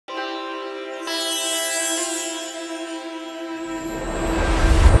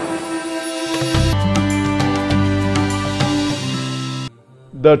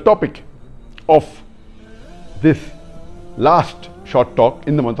the topic of this last short talk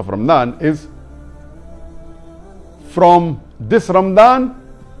in the month of Ramadan is from this Ramadan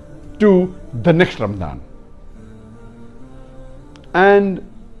to the next Ramadan. And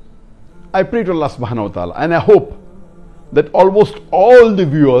I pray to Allah subhanahu wa ta'ala, and I hope that almost all the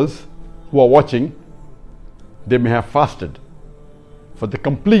viewers who are watching, they may have fasted for the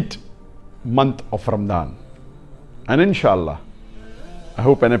complete month of Ramadan. And inshallah, I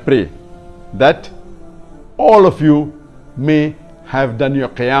hope and I pray that all of you may have done your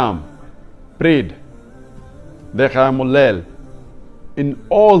qiyam, prayed the qiyamul layl in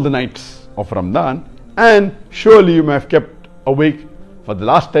all the nights of Ramadan, and surely you may have kept awake for the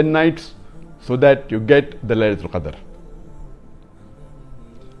last 10 nights so that you get the Laylatul Qadr.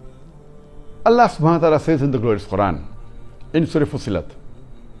 Allah subhanahu wa ta'ala says in the glorious Quran, in Surah Fussilat,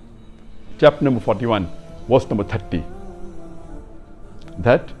 chapter number 41, verse number 30,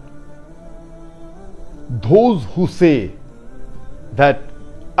 that those who say that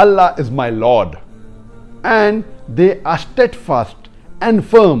Allah is my Lord and they are steadfast and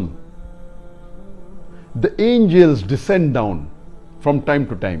firm, the angels descend down from time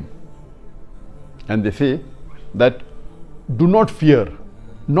to time and they say that do not fear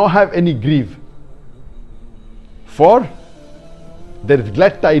nor have any grief, for there is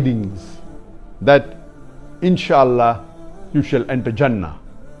glad tidings that inshallah you shall enter Jannah,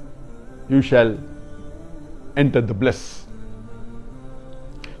 you shall enter the bliss.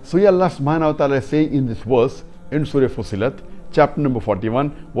 So here Allah subhanahu wa ta'ala is saying in this verse in Surah Fussilat, chapter number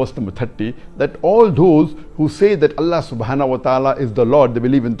 41, verse number 30, that all those who say that Allah subhanahu wa ta'ala is the Lord, they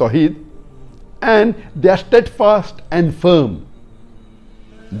believe in Tawheed, and they are steadfast and firm,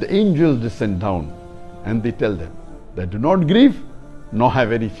 the angels descend down and they tell them that do not grieve nor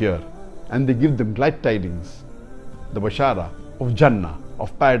have any fear, and they give them glad tidings, the bashara of Jannah,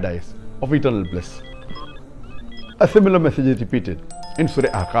 of paradise, of eternal bliss. A similar message is repeated in Surah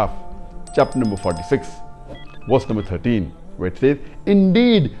Ahqaf, chapter number 46, verse number 13, where it says,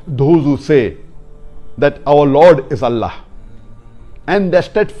 indeed those who say that our Lord is Allah and they are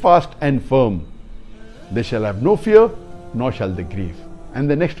steadfast and firm, they shall have no fear nor shall they grieve. And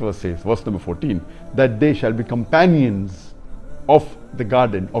the next verse says, verse number 14, that they shall be companions of the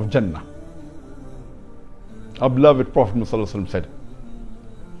garden of Jannah. Our beloved Prophet Muhammad said,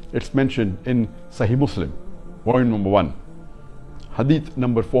 it's mentioned in Sahih Muslim, volume number 1, hadith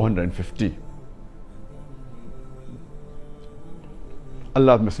number 450.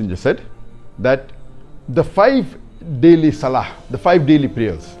 Allah's Messenger said that the 5 daily salah, the 5 daily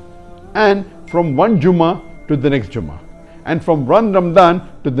prayers, and from one Jummah to the next Jummah, and from one Ramadan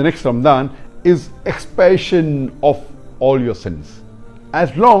to the next Ramadan is expiation of all your sins,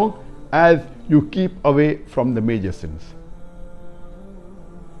 as long as you keep away from the major sins.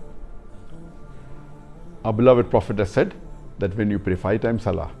 Our beloved Prophet has said that when you pray 5 times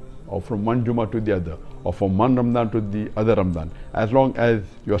salah, or from one Jummah to the other, or from one Ramadan to the other Ramadan, as long as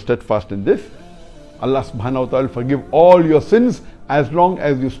you are steadfast in this, Allah subhanahu wa ta'ala will forgive all your sins as long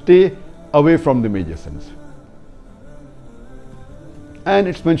as you stay away from the major sins. And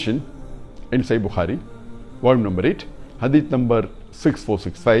it's mentioned in Sahih Bukhari, volume number 8, hadith number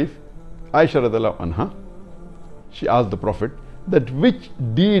 6465, Aisha radhiyallahu anha, she asked the Prophet that which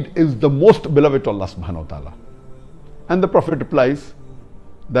deed is the most beloved to Allah subhanahu wa ta'ala. And the Prophet replies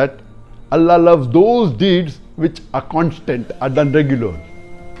that Allah loves those deeds which are constant, are done regularly,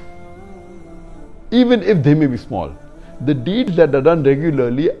 even if they may be small. The deeds that are done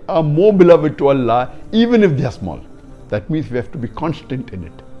regularly are more beloved to Allah even if they are small. That means we have to be constant in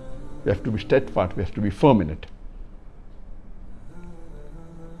it. We have to be steadfast, we have to be firm in it.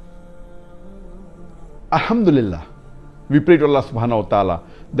 Alhamdulillah, we pray to Allah subhanahu wa ta'ala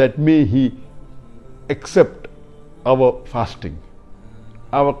that may He accept our fasting,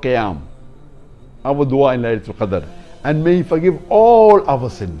 our qiyam, our dua in Laylatul Qadr, and may He forgive all our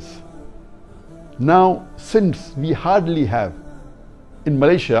sins. Now, since we hardly have in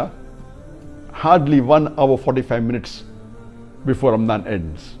Malaysia hardly 1 hour 45 minutes before Ramadan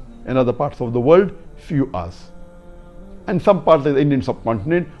ends, in other parts of the world few hours, and some parts of the Indian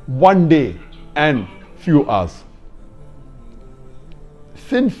subcontinent 1 day and few hours.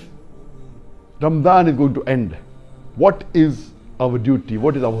 Since Ramadan is going to end, what is our duty,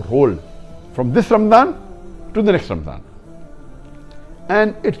 what is our role from this Ramadan to the next Ramadan?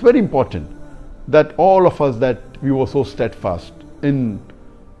 And it's very important that all of us, that we were so steadfast in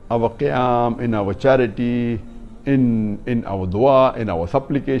our qiyam, in our charity, in our dua, in our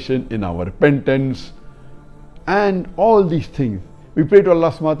supplication, in our repentance, and all these things. We pray to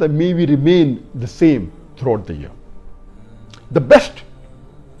Allah subhanahu wa ta'ala, may we remain the same throughout the year. The best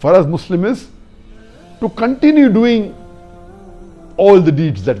for us Muslims is to continue doing all the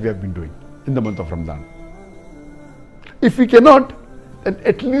deeds that we have been doing in the month of Ramadan. If we cannot, then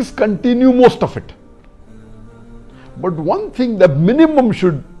at least continue most of it. But one thing, the minimum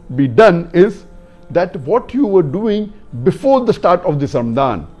should be done is that what you were doing before the start of this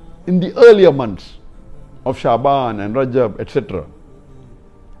Ramadan, in the earlier months of Shaban and Rajab, etc.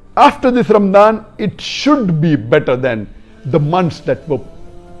 After this Ramadan, it should be better than the months that were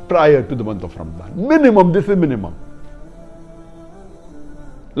prior to the month of Ramadan. Minimum, this is minimum.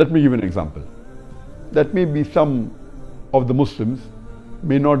 Let me give you an example. That maybe some of the Muslims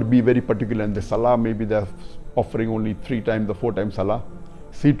may not be very particular in the Salah, maybe they are offering only 3 times or 4 times Salah.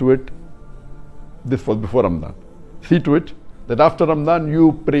 See to it, this was before Ramadan. See to it that after Ramadan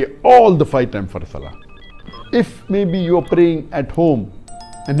you pray all the 5 times for Salah. If maybe you are praying at home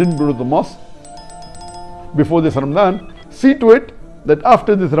and didn't go to the mosque before this Ramadan, see to it that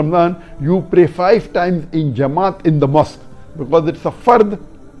after this Ramadan you pray 5 times in Jamaat in the mosque, because it's a fard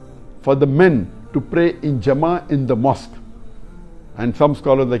for the men to pray in Jama in the mosque. And some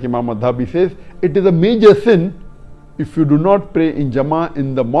scholars like Imam Adhabi says it is a major sin if you do not pray in Jama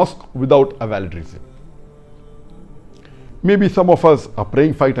in the mosque without a valid reason. Maybe some of us are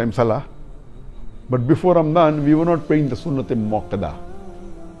praying 5 times Salah, but before Ramadan we were not praying the Sunnat Muqtada.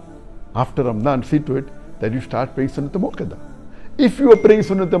 After Ramadan, see to it that you start praying Sunnat Muqtada. If you are praying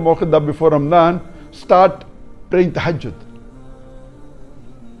Sunnat Muqtada before Ramadan, start praying Tahajjud,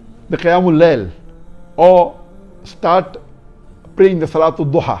 the Qiyamul Layl, or start praying the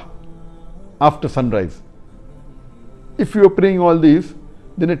Salatul Duha after sunrise. If you are praying all these,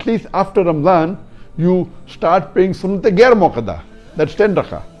 then at least after Ramadan you start praying Sunnat Ghair Muqtada, that's 10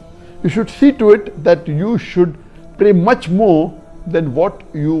 rakah. You should see to it that you should pray much more than what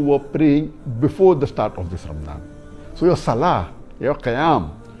you were praying before the start of this Ramadan. So your Salah, your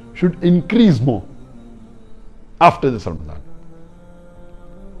Qiyam should increase more after this Ramadan.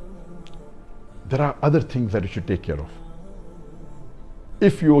 There are other things that you should take care of.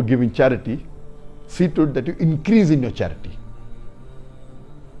 If you are giving charity, see to it that you increase in your charity.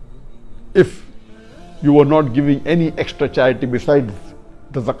 If you are not giving any extra charity besides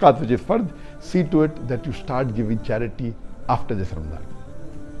the zakat which is fard, see to it that you start giving charity after this Ramadan.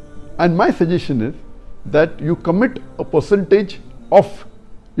 And my suggestion is that you commit a percentage of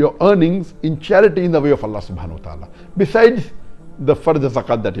your earnings in charity in the way of Allah subhanahu wa ta'ala, besides the fard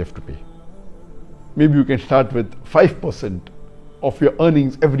zakat that you have to pay. Maybe you can start with 5% of your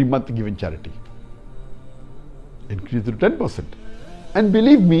earnings every month given charity. Increase to 10%. And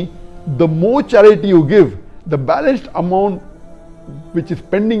believe me, the more charity you give, the balanced amount which is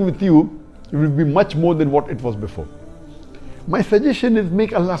pending with you will be much more than what it was before. My suggestion is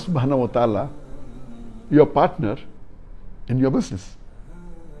make Allah subhanahu wa ta'ala your partner in your business.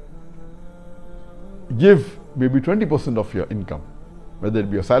 Give maybe 20% of your income, whether it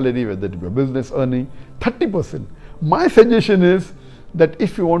be your salary, whether it be your business earning, 30%. My suggestion is that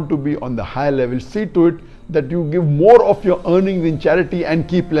if you want to be on the high level, see to it that you give more of your earnings in charity and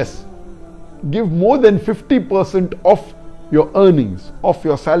keep less. Give more than 50% of your earnings, of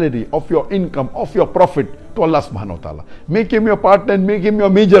your salary, of your income, of your profit to Allah subhanahu wa ta'ala. Make him your partner and make him your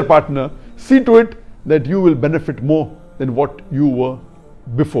major partner. See to it that you will benefit more than what you were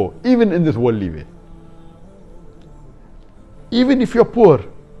before, even in this worldly way. Even if you're poor,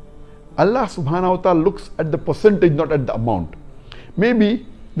 Allah subhanahu wa ta'ala looks at the percentage, not at the amount. Maybe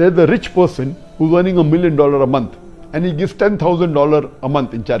there's a rich person who's earning $1 million a month and he gives $10,000 a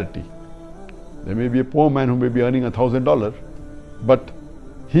month in charity. There may be a poor man who may be earning $1,000, but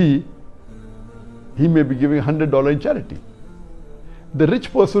he may be giving $100 in charity. The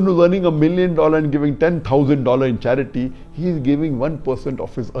rich person who's earning $1 million and giving $10,000 in charity, he is giving 1%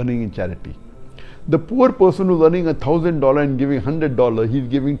 of his earning in charity. The poor person who's earning $1,000 and giving $100, he's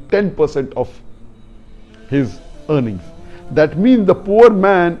giving 10% of his earnings. That means the poor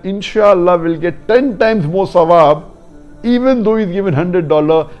man, inshallah, will get 10 times more sawab, even though he's given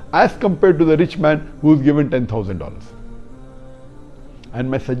 $100, as compared to the rich man who's given $10,000. And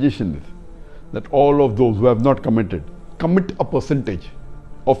my suggestion is that all of those who have not committed, commit a percentage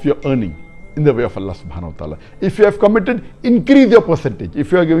of your earning in the way of Allah subhanahu wa ta'ala. If you have committed, increase your percentage.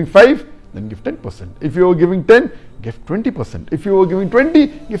 If you are giving 5, then give 10%. If you are giving 10, give 20%. If you are giving 20,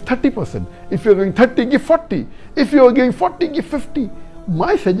 give 30%. If you are giving 30, give 40. If you are giving 40, give 50.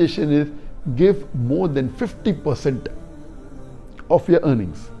 My suggestion is give more than 50% of your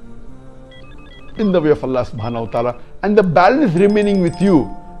earnings in the way of Allah subhanahu wa ta'ala, and the balance remaining with you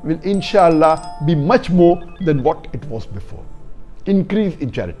will inshallah be much more than what it was before. Increase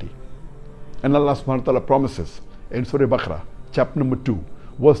in charity. And Allah subhanahu wa ta'ala promises in Surah Baqarah, chapter number 2,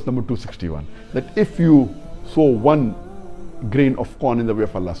 verse number 261, that if you sow one grain of corn in the way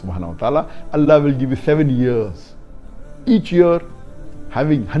of Allah subhanahu wa ta'ala, Allah will give you 7 years. Each year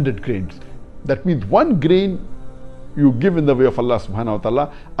having 100 grains. That means one grain you give in the way of Allah subhanahu wa ta'ala,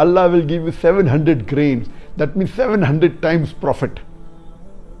 Allah will give you 700 grains. That means 700 times profit.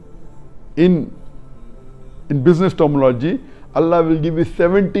 In business terminology, Allah will give you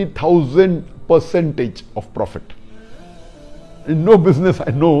 70,000% of profit. In no business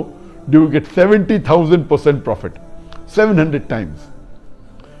I know do you get 70,000% profit. 700 times.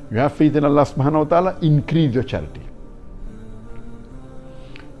 You have faith in Allah subhanahu wa ta'ala, increase your charity.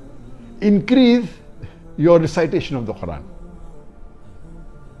 Increase your recitation of the Quran.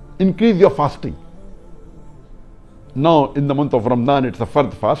 Increase your fasting. Now in the month of Ramadan it's a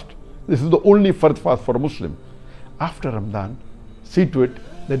fard fast. This is the only fard fast for a Muslim. After Ramadan, see to it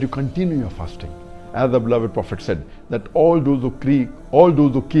that you continue your fasting. As the beloved Prophet said, that all those who keep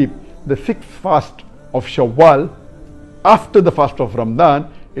the 6th fast of Shawwal after the fast of Ramadan,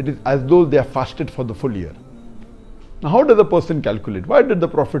 it is as though they are fasted for the full year. Now how does a person calculate? Why did the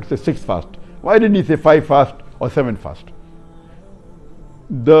Prophet say 6 fast? Why didn't he say 5 fast or 7 fast?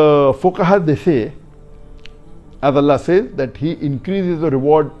 The fuqaha, they say, as Allah says, that He increases the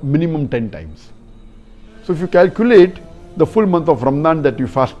reward minimum 10 times. So if you calculate the full month of Ramadan that you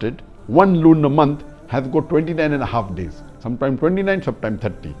fasted, one lunar month has got 29.5 days. Sometimes 29, sometimes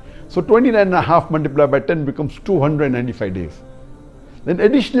 30. So 29.5 multiplied by 10 becomes 295 days. Then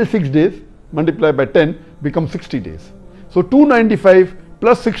additional 6 days multiplied by 10 becomes 60 days. So 295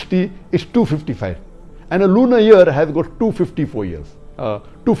 plus 60 is 255. And a lunar year has got 254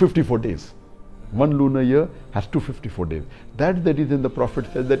 days. One lunar year has 254 days. That's the reason the Prophet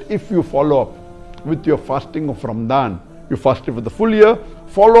says that if you follow up with your fasting of Ramadan, you fasted for the full year,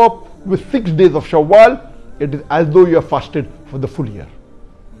 follow up with 6 days of Shawwal, it is as though you have fasted for the full year.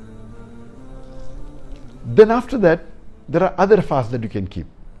 Then after that, there are other fasts that you can keep.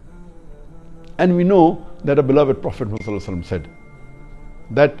 And we know that a beloved Prophet ﷺ said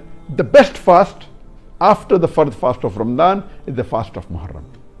that the best fast after the fard fast of Ramadan is the fast of Muharram.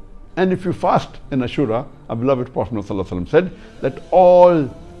 And if you fast in Ashura, a beloved Prophet ﷺ said that all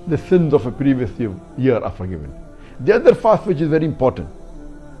the sins of a previous year are forgiven. The other fast which is very important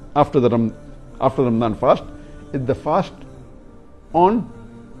after the Ramadan fast is the fast on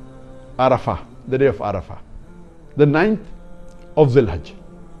Arafah, the day of Arafah, the 9th of Zilhajj.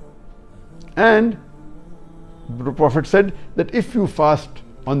 And the Prophet said that if you fast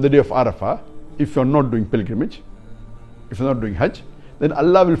on the day of Arafah, if you are not doing pilgrimage, if you are not doing Hajj, then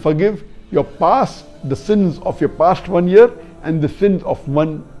Allah will forgive the sins of your past 1 year and the sins of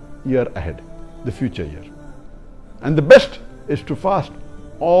 1 year ahead, the future year. And the best is to fast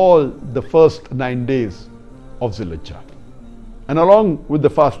all the first 9 days of Zilhajjah. And along with the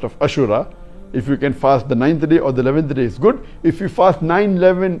fast of Ashura, if you can fast the 9th day or the 11th day is good. If you fast 9,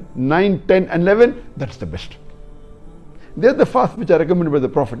 10 and 11, that's the best. The other fast which I recommended by the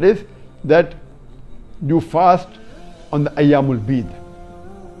Prophet is that you fast on the Ayyamul Bid,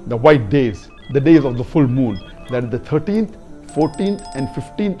 the white days, the days of the full moon, that is the 13th, 14th and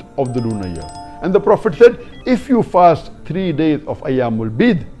 15th of the lunar year. And the Prophet said, if you fast 3 days of Ayyamul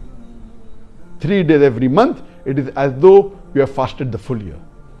Bid, 3 days every month, it is as though you have fasted the full year.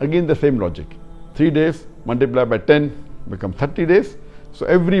 Again the same logic. 3 days multiplied by 10 becomes 30 days. So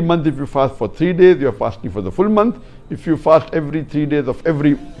every month if you fast for 3 days, you are fasting for the full month. If you fast every 3 days of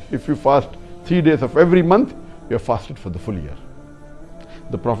every month, you are fasted for the full year.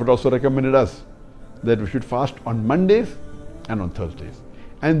 The Prophet also recommended us that we should fast on Mondays and on Thursdays.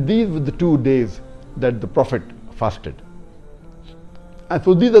 And these were the 2 days that the Prophet fasted. And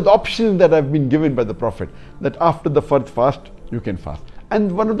so these are the options that have been given by the Prophet, that after the first fast, you can fast.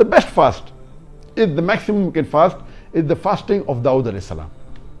 And one of the best fasts is the maximum you can fast is the fasting of Dawud alayhi salam.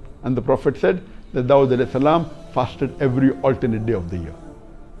 And the Prophet said that Dawud alayhi salam fasted every alternate day of the year.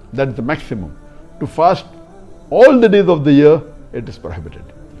 That is the maximum. To fast all the days of the year, it is prohibited.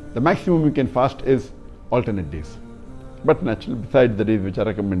 The maximum you can fast is alternate days. But naturally, besides the days which are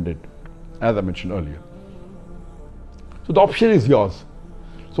recommended, as I mentioned earlier. So the option is yours.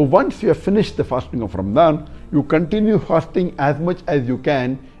 So once you have finished the fasting of Ramadan, you continue fasting as much as you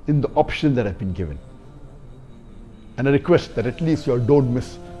can in the options that have been given. And I request that at least you don't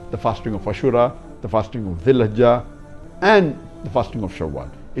miss the fasting of Ashura, the fasting of Zilhajjah, and the fasting of Shawwal.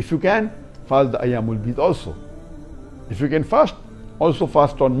 If you can, fast the Ayyamul Bid also. If you can fast, also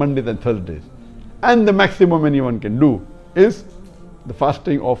fast on Mondays and Thursdays. And the maximum anyone can do is the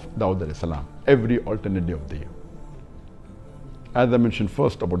fasting of Dawud alayhi salam, every alternate day of the year. As I mentioned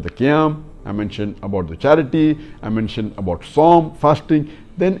first about the Qiyam, I mentioned about the charity, I mentioned about Psalm, fasting,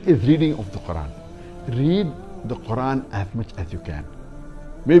 then is reading of the Quran. Read the Quran as much as you can.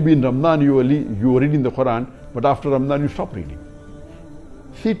 Maybe in Ramadan you were reading the Quran, but after Ramadan you stop reading.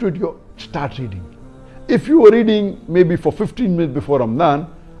 See to it you start reading. If you were reading maybe for 15 minutes before Ramadan,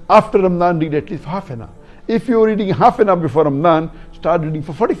 after Ramadan read at least half an hour. If you were reading half an hour before Ramadan, start reading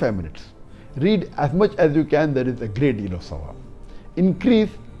for 45 minutes. Read as much as you can, there is a great deal of sawab. Increase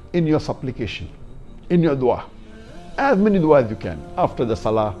in your supplication, in your dua. As many dua as you can. After the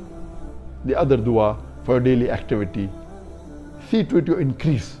salah, the other dua for your daily activity. See to it you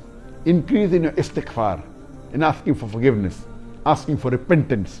increase. Increase in your istighfar, in asking for forgiveness, asking for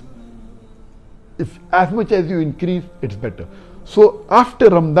repentance. If as much as you increase, it's better. So after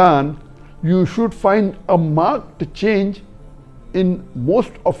Ramadan, you should find a marked change in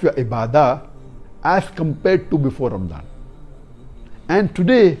most of your ibadah as compared to before Ramadan. And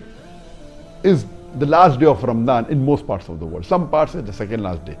today is the last day of Ramadan in most parts of the world. Some parts it's the second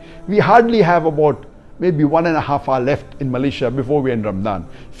last day. We hardly have about maybe 1.5 hours left in Malaysia before we end Ramadan.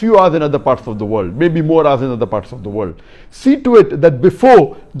 Few hours in other parts of the world, maybe more hours in other parts of the world. See to it that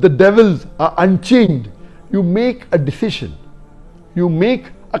before the devils are unchained, you make a decision. You make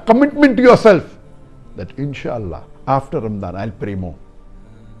a commitment to yourself that inshallah after Ramadan I'll pray more.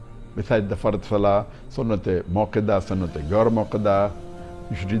 Besides the Fard Salah, Sunnat Muqadda, Sunnat Gaur Muqadda,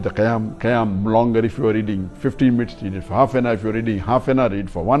 you should read the Qiyam longer if you are reading 15 minutes, read it for half an hour. If you are reading half an hour, read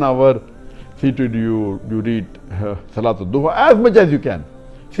for 1 hour. See to it you read Salatul Duha as much as you can.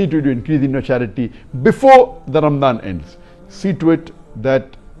 See to it you increase in your charity before the Ramadan ends. See to it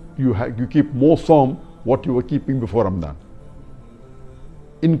that you keep more Psalm what you were keeping before Ramadan.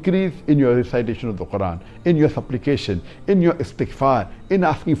 Increase in your recitation of the Quran, in your supplication, in your istighfar, in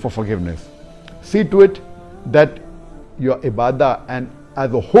asking for forgiveness. See to it that your ibadah and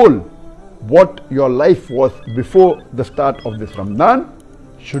as a whole, what your life was before the start of this Ramadan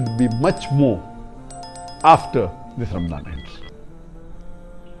should be much more after this Ramadan ends.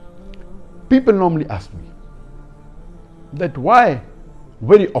 People normally ask me that why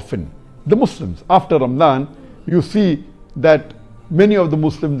very often the Muslims after Ramadan you see that many of the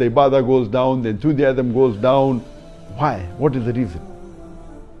Muslims, the ibadah goes down, the enthusiasm goes down. Why? What is the reason?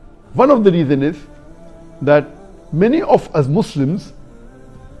 One of the reasons is that many of us Muslims,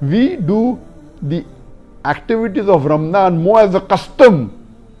 we do the activities of Ramadan more as a custom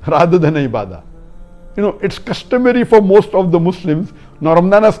rather than a ibadah. You know, it's customary for most of the Muslims. Now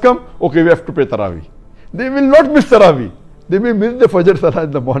Ramadan has come, okay, we have to pray Taraweeh. They will not miss Taraweeh. They may miss the Fajr Salah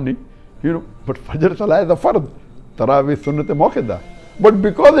in the morning, you know, but Fajr Salah is a fard. Taraweeh Sunnat Muqadda. But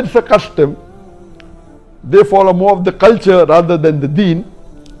because it's a custom, they follow more of the culture rather than the deen.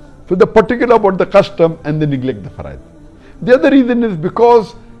 So they're particular about the custom and they neglect the faraid. The other reason is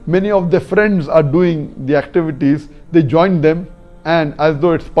because many of their friends are doing the activities, they join them and as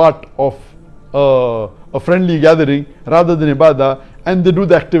though it's part of a friendly gathering rather than ibadah, and they do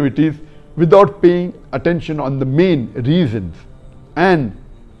the activities without paying attention on the main reasons and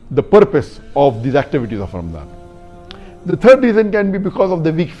the purpose of these activities of Ramadan. The third reason can be because of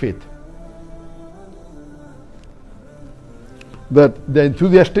the weak faith. That they're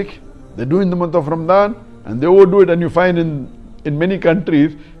enthusiastic, they do in the month of Ramadan and they overdo it, and you find in many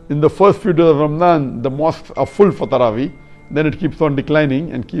countries in the first few days of Ramadan the mosques are full for Taraweeh, then it keeps on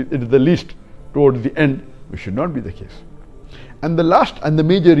declining and it is the least towards the end, which should not be the case. And the last and the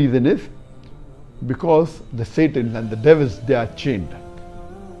major reason is because the Satans and the devils, they are chained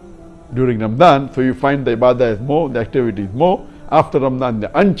during Ramadan. So you find the ibadah is more, the activity is more. After Ramadan they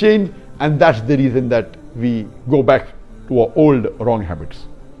are unchained, and that's the reason that we go back to our old wrong habits.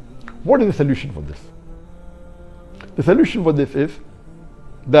 What is the solution for this? The solution for this is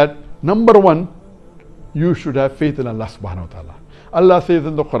that number one, you should have faith in Allah subhanahu wa ta'ala. Allah says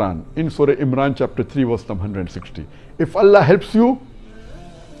in the Quran, in Surah Imran chapter 3 verse number 160, if Allah helps you,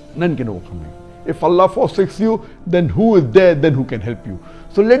 none can overcome you. If Allah forsakes you, then who is there, then who can help you?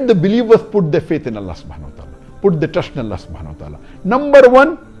 So let the believers put their faith in Allah subhanahu wa ta'ala, put their trust in Allah subhanahu wa ta'ala. Number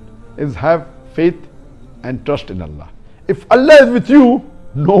one is have faith and trust in Allah. If Allah is with you,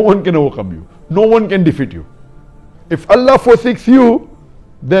 no one can overcome you, no one can defeat you. If Allah forsakes you,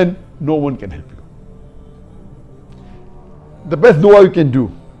 then no one can help you. The best dua you can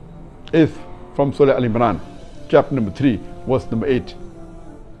do is from Surah Al-Imran, chapter number 3, verse number 8,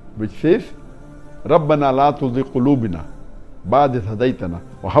 which says, رَبَّنَا لَا تُزِغْ قُلُوبِنَا بَعْدَ إِذْ هَدَيْتَنَا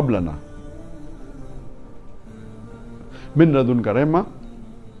وَهَبْ لَنَا مِن لَدُنْكَ رَحْمَةً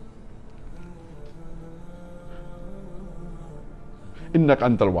إِنَّكَ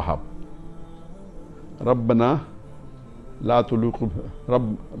أَنْتَ الْوَهَّابُ رَبَّنَا La tuluqu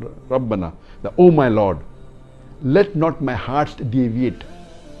Rabbana, that, oh my Lord, let not my heart deviate.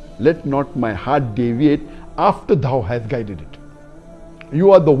 Let not my heart deviate after thou hast guided it.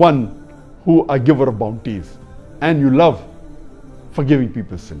 You are the one who are giver of bounties, and you love forgiving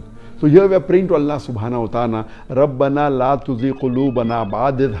people's sin. So here we are praying to Allah subhanahu wa ta'ala, Rabbana la tuzigh qulubana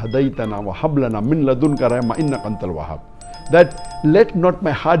ba'da idh hadaytana wa hab lana min ladunka rahmah innaka antal wahhab. That let not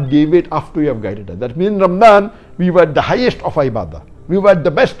my heart deviate after you have guided us. That means in Ramadan, we were at the highest of ibadah. We were at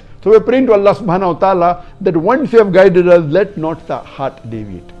the best. So we are praying to Allah subhanahu wa ta'ala that once you have guided us, let not the heart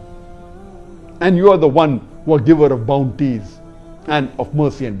deviate. And you are the one who are giver of bounties and of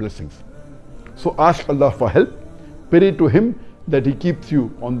mercy and blessings. So ask Allah for help. Pray to Him that He keeps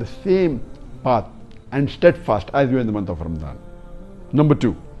you on the same path and steadfast as you are in the month of Ramadan. Number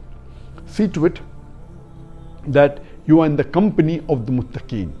 2, see to it that you are in the company of the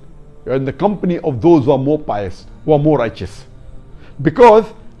muttaqeen. You are in the company of those who are more pious, who are more righteous. Because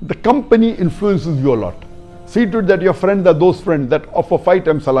the company influences you a lot. See to it that your friends are those friends that offer 5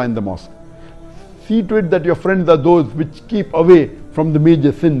 times salah in the mosque. See to it that your friends are those which keep away from the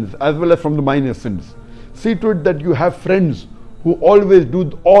major sins as well as from the minor sins. See to it that you have friends who always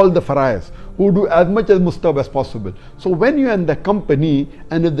do all the fara'is, who do as much as mustahab as possible. So when you are in the company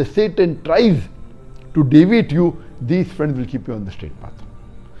and if the Satan tries to deviate you, these friends will keep you on the straight path.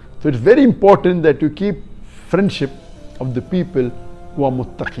 So it's very important that you keep friendship of the people who are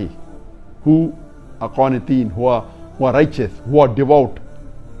muttaqi, who are qaniteen, who are righteous, who are devout,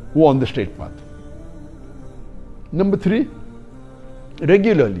 who are on the straight path. Number 3,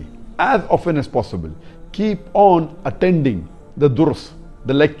 regularly, as often as possible, keep on attending the durs,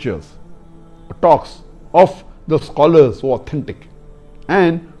 the lectures, talks of the scholars who are authentic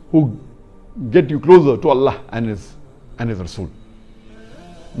and who get you closer to Allah and His Rasul.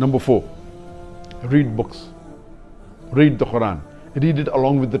 Number 4, read books, read the Quran, read it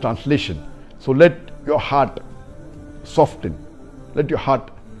along with the translation. So let your heart soften, let your heart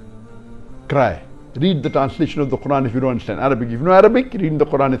cry. Read the translation of the Quran if you don't understand Arabic. If you know Arabic, reading the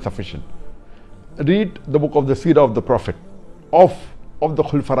Quran is sufficient. Read the book of the Seerah of the Prophet, of the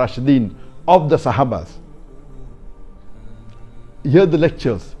Khulfa Rashideen, of the Sahabas. Hear the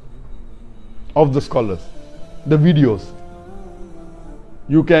lectures of the scholars, the videos.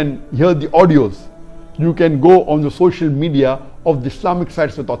 You can hear the audios. You can go on the social media of the Islamic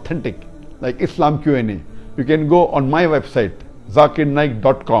sites with authentic, like Islam Q&A. You can go on my website,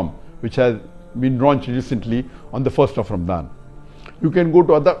 zakirnaik.com, which has been launched recently on the 1st of Ramadan. You can go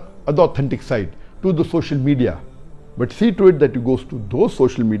to other authentic sites, to the social media. But see to it that you go to those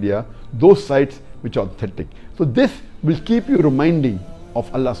social media, those sites which are authentic. So this will keep you reminding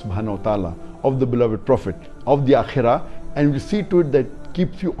of Allah subhanahu wa ta'ala, of the beloved Prophet, of the Akhirah, and will see to it that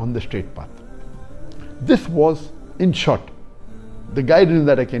keeps you on the straight path. This was, in short, the guidance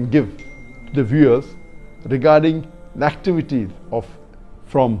that I can give to the viewers regarding the activities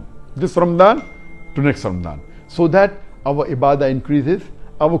from this Ramadan to next Ramadan, so that our ibadah increases,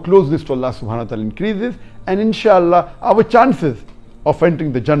 our closeness to Allah subhanahu wa ta'ala increases, and inshallah our chances of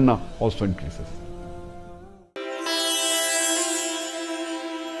entering the Jannah also increases.